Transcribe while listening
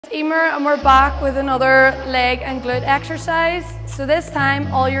Emer, and we're back with another leg and glute exercise. So this time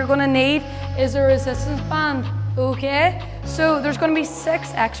all you're going to need is a resistance band. Okay, so there's going to be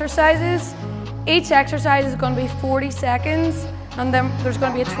 6 exercises. Each exercise is going to be 40 seconds and then there's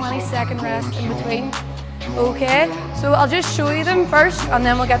going to be a 20-second rest in between. Okay, so I'll just show you them first and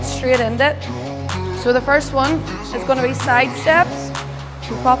then we'll get straight into it. So the first one is going to be side steps.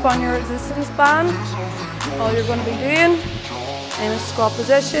 So pop on your resistance band. All you're going to be doing in a squat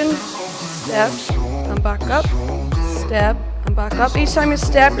position, step and back up, step and back up. Each time you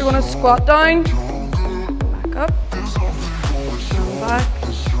step, you're going to squat down, back up, and back.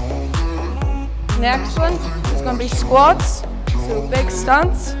 Next one is going to be squats, so big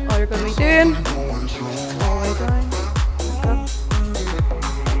stance. All you're going to be doing, all the way down, back up.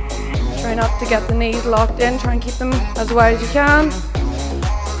 Try not to get the knees locked in, try and keep them as wide as you can.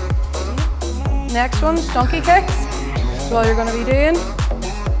 Next one's donkey kicks. So all you're going to be doing,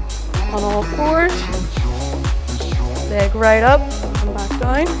 on all fours, leg right up and back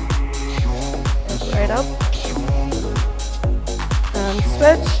down, leg right up, and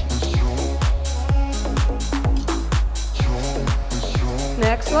switch.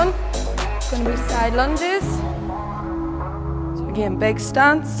 Next one, it's going to be side lunges. So again, big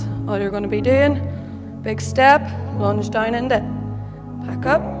stance, all you're going to be doing, big step, lunge down into it, back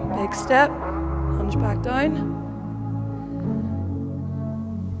up, big step, lunge back down.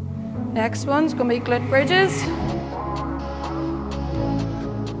 Next one's going to be glute bridges.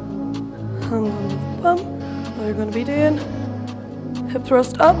 Hand under the bum. All you're going to be doing, hip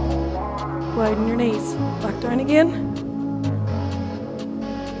thrust up, widen your knees, back down again.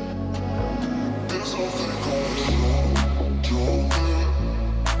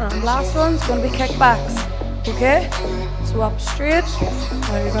 And last one's going to be kickbacks. Okay? So up straight.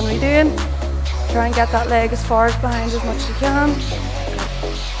 All you're going to be doing, try and get that leg as far as behind as much as you can.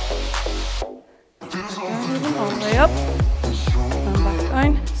 All the way up and back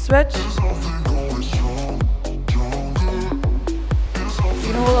down, switch. You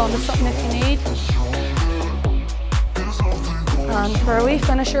can hold on to something if you need. And for a wee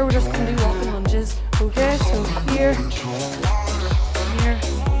finisher, we're just going to do walking lunges. Okay, so here, here,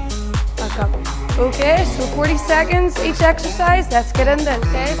 back up. Okay, so 40 seconds each exercise. Let's get into it.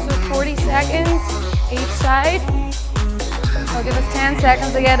 Okay, so 40 seconds each side. I'll give us 10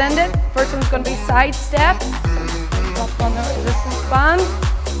 seconds to get into it. First one's going to be side steps. Up on the resistance band.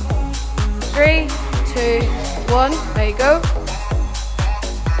 3, 2, 1. There you go.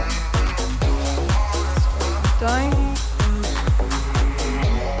 Down.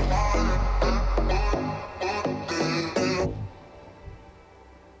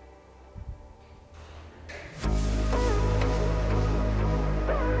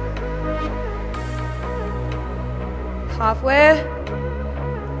 Halfway.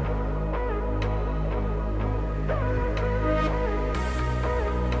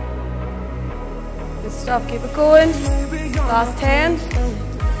 Good stuff, keep it going. Last 10.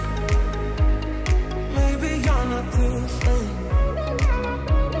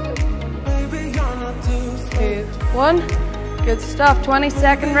 2, 1. Good stuff,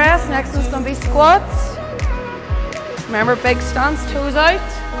 20-second rest. Next one's going to be squats. Remember, big stance, toes out.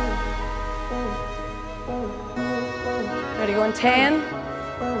 Ready, going 10,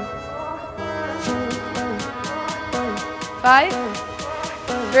 5,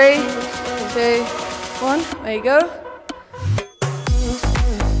 3, 2, 1. There you go.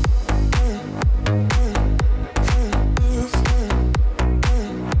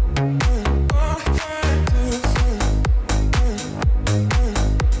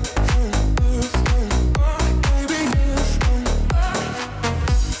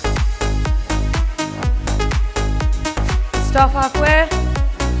 Stop halfway.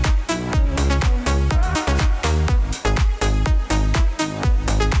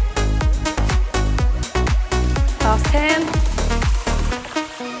 Last 10.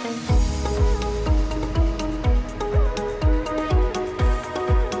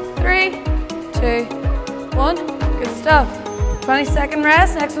 3, 2, 1. Good stuff. 20-second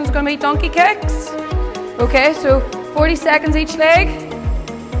rest. Next one's going to be donkey kicks. Okay, so 40 seconds each leg.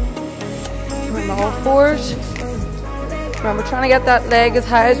 Remember all fours. Remember, trying to get that leg as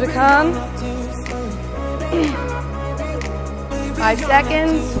high as we can. 5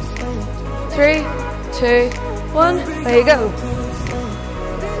 seconds. 3, 2, 1. There you go.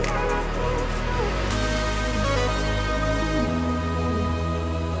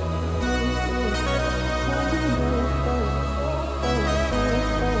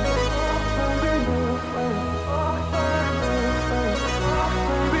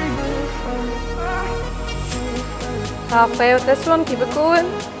 Halfway with this one, keep it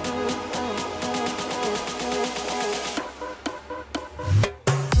going.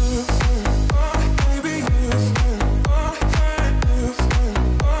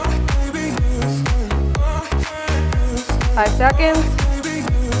 Five seconds.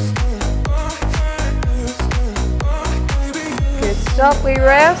 Good stuff, we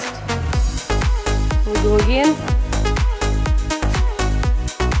rest. We'll go again.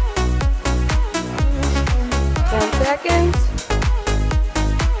 10 seconds.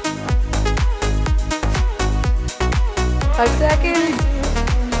 5 seconds.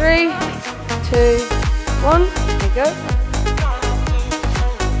 3, 2, 1. There you go.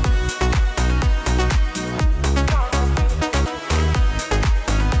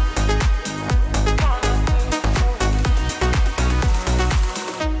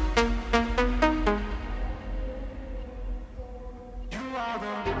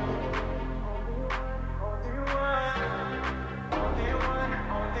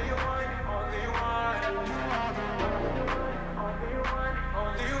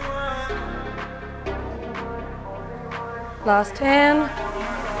 Last 10.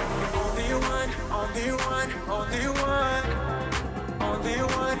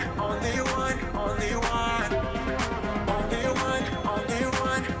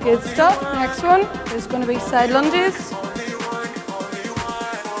 Good stuff. Next one is going to be side lunges.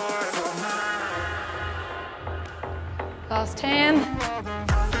 Last 10.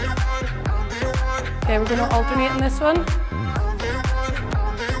 Okay, we're going to alternate in this one.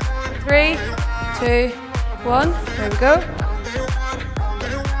 3, 2, 1. There we go.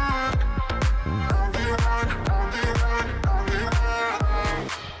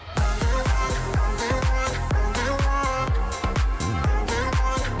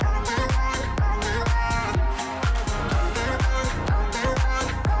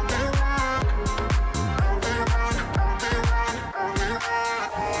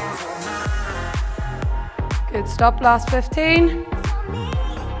 Good stop, last 15.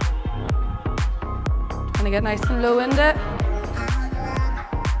 Trying to get nice and low in it.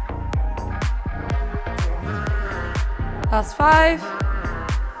 Last 5,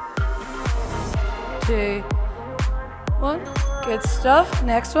 2, 1. Good stuff.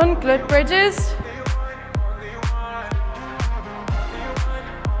 Next one, glute bridges.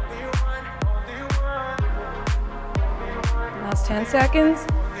 Last 10 seconds.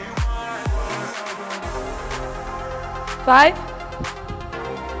 5,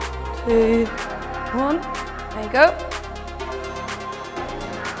 2, 1. There you go.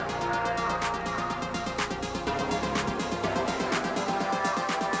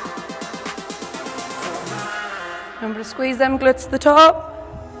 Remember to squeeze them glutes to the top.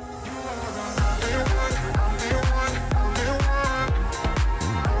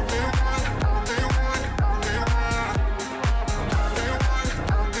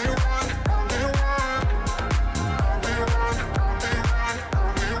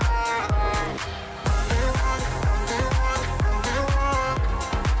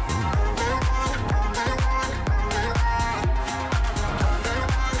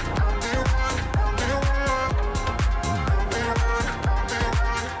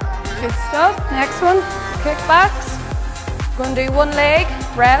 Good stuff. Next one, kickbacks. We're going to do one leg,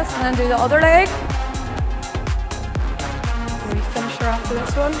 rest, and then do the other leg. Maybe finish her after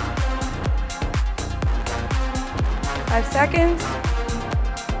this one. 5 seconds.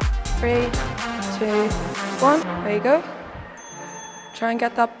 3, 2, 1. There you go. Try and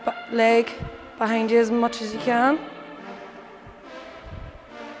get that leg behind you as much as you can.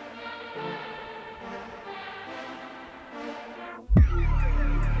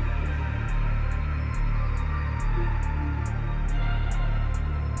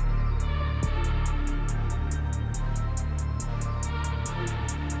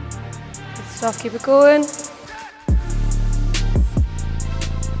 Stuff, keep it going.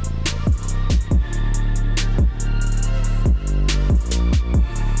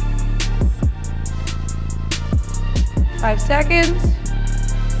 Five seconds.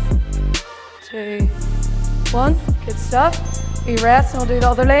 2, 1. Good stuff. We rest and we'll do the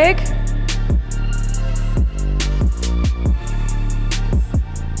other leg.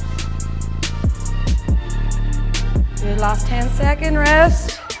 Do the last 10-second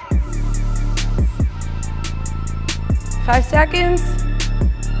rest. 5 seconds.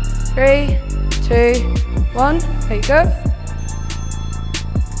 3, 2, 1. There you go.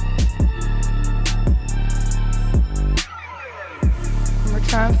 And we're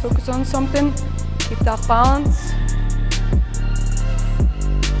trying to focus on something. Keep that balance.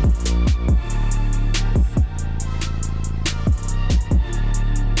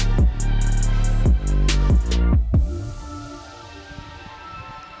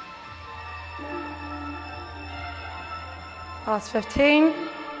 Last 15.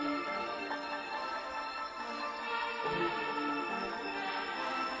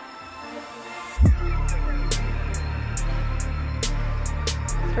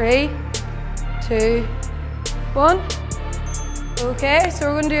 Three, two, one. Okay, so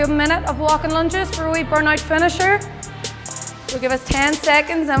we're going to do a minute of walking lunges for a wee burnout finisher. We'll give us 10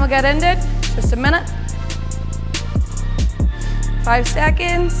 seconds and we'll get into it. Just a minute. 5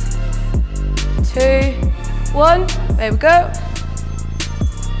 seconds. 2, 1. There we go.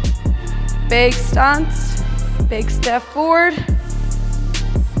 Big stance. Big step forward.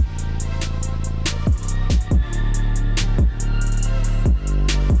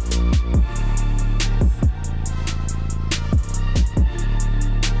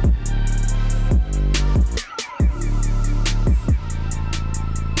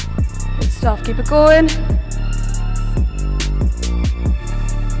 Stuff, keep it going.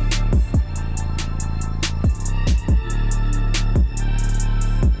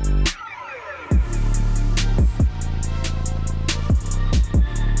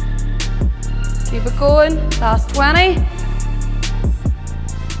 Keep it going, last 20.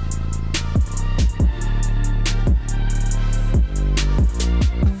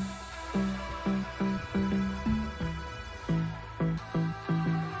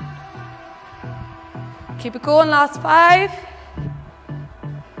 Keep it going, last 5.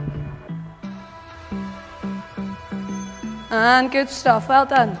 And good stuff, well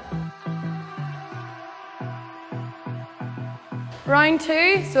done. Round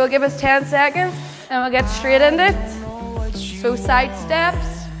 2, so we'll give us 10 seconds and we'll get straight into it. So side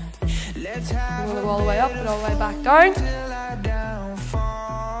steps. We'll go all the way up and all the way back down.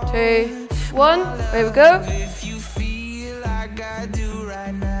 2, 1, there we go.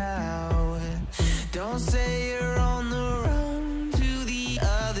 Don't say you're on the road to the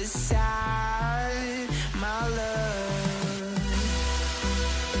other side, my love.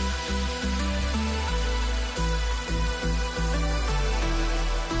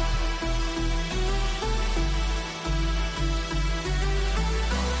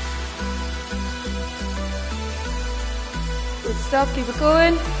 Good stuff, keep it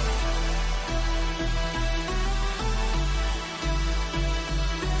going.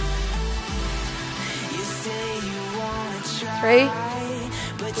 Three,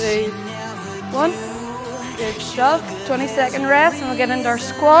 2, 1. Good stuff. 20-second rest and we'll get into our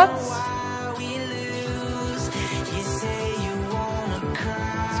squats.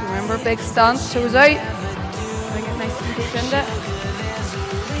 So remember, big stance, toes out. Bring it nice and deep into it.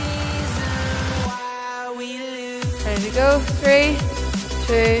 Ready to go. 3,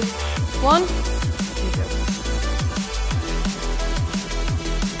 2, 1.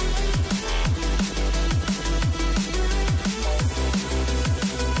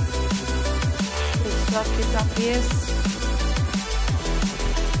 Keep that pace.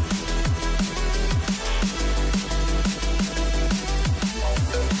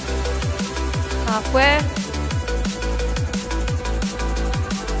 Halfway.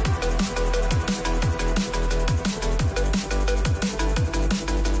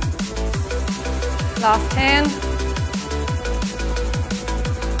 Last 10.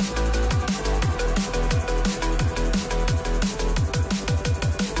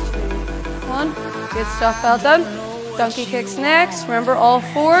 1. Good stuff, well done. Donkey kicks next. Remember, all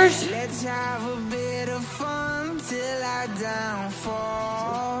 4s. Let's have a bit of fun till I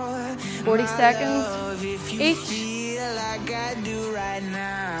downfall. 40 seconds each.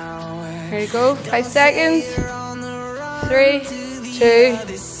 Here you go. 5 seconds. 3, 2,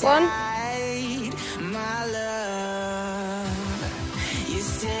 1. My love, you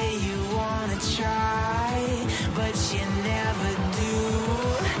say you wanna try, but you never do.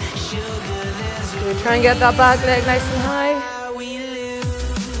 Sugar, there's Try and get that back leg nice and high.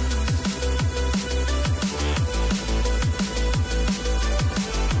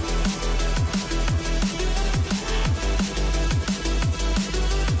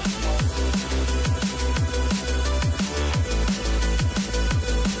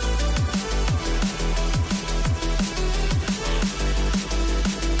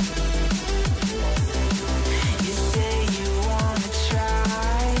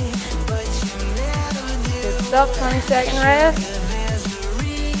 Stop, 20-second rest.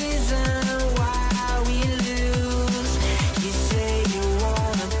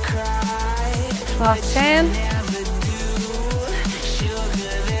 Last 10.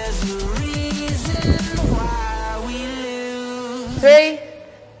 3,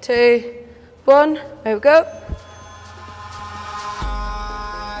 2, 1. There we go.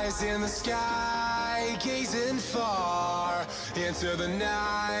 Eyes in the sky, gazing far into the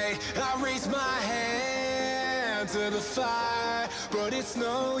night. I raise my hand to the fire, but it's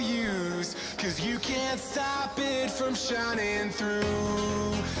no use, 'cause you can't stop it from shining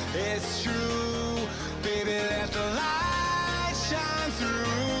through. It's true, baby, let the light shine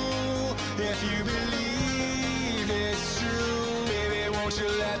through. If you believe it's true, baby, won't you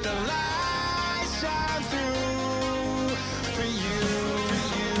let the light shine through for you, for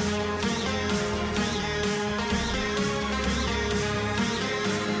you, for you, for you, for you,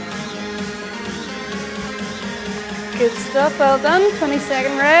 for you. Good stuff, well done.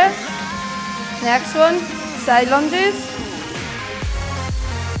 20-second rest. Next one, side lunges.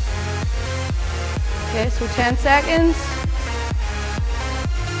 Okay, so 10 seconds.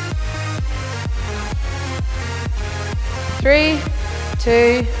 3,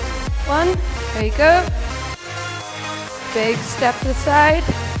 2, 1. There you go. Big step to the side.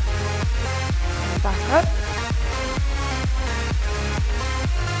 Back up.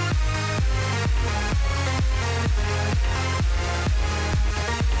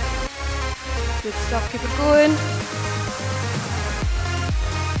 Good stuff, keep it going.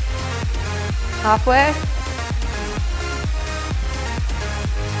 Halfway.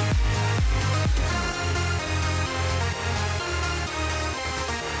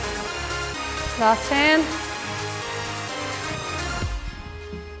 Last 10.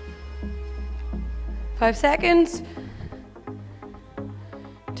 5 seconds.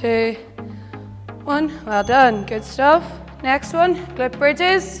 2, 1. Well done, good stuff. Next one, glute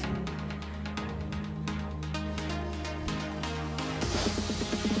bridges.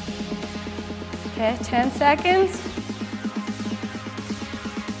 Okay, 10 seconds.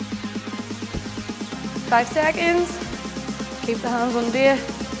 5 seconds. Keep the hands under you.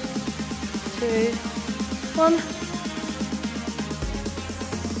 2, 1.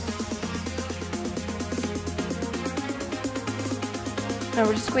 Now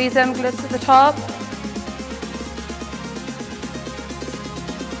we'll just squeeze them glutes at the top.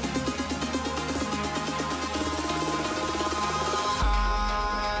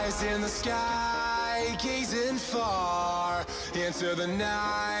 Eyes in the sky, gazing far into the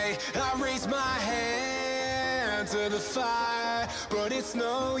night. I raise my hand to the fire, but it's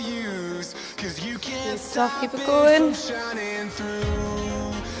no use, 'cause you can't stop keep it it going. from shining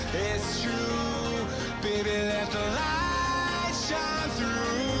through. It's true, baby, let the light shine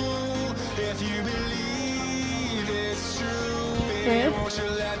through. If you believe it's true, baby, won't you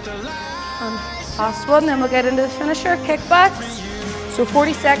let the light Last one, then we'll get into the finisher, kickbacks. So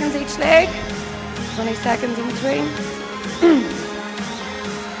 40 seconds each leg, 20 seconds in between.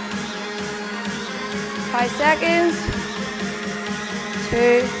 5 seconds.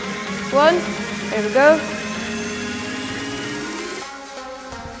 2, 1. There we go.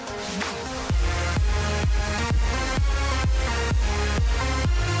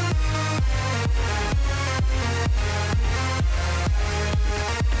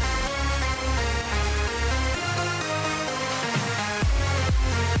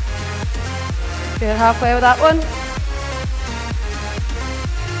 Good, halfway with that one.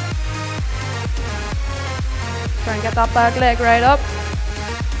 Try and get that back leg right up.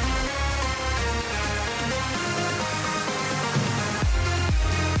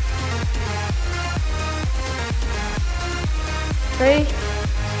 Three,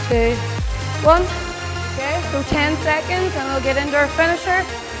 2, 1. Okay, so 10 seconds and we'll get into our finisher.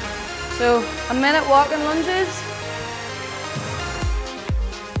 So a minute walking lunges.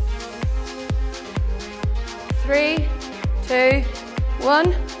 3, 2,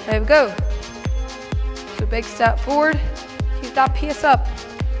 1. There we go. So big step forward. Keep that pace up.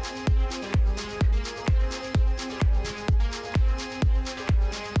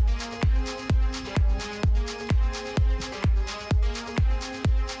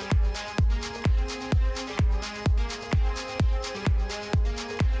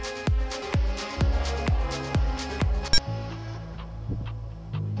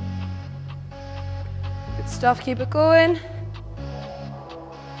 Good stuff, keep it going.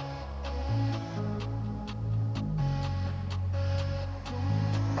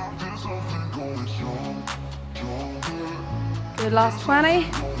 Good, last 20.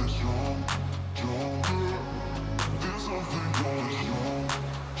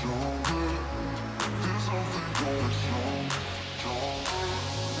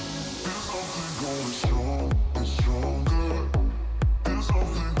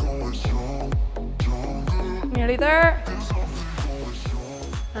 Nearly there.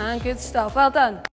 And good stuff, well done.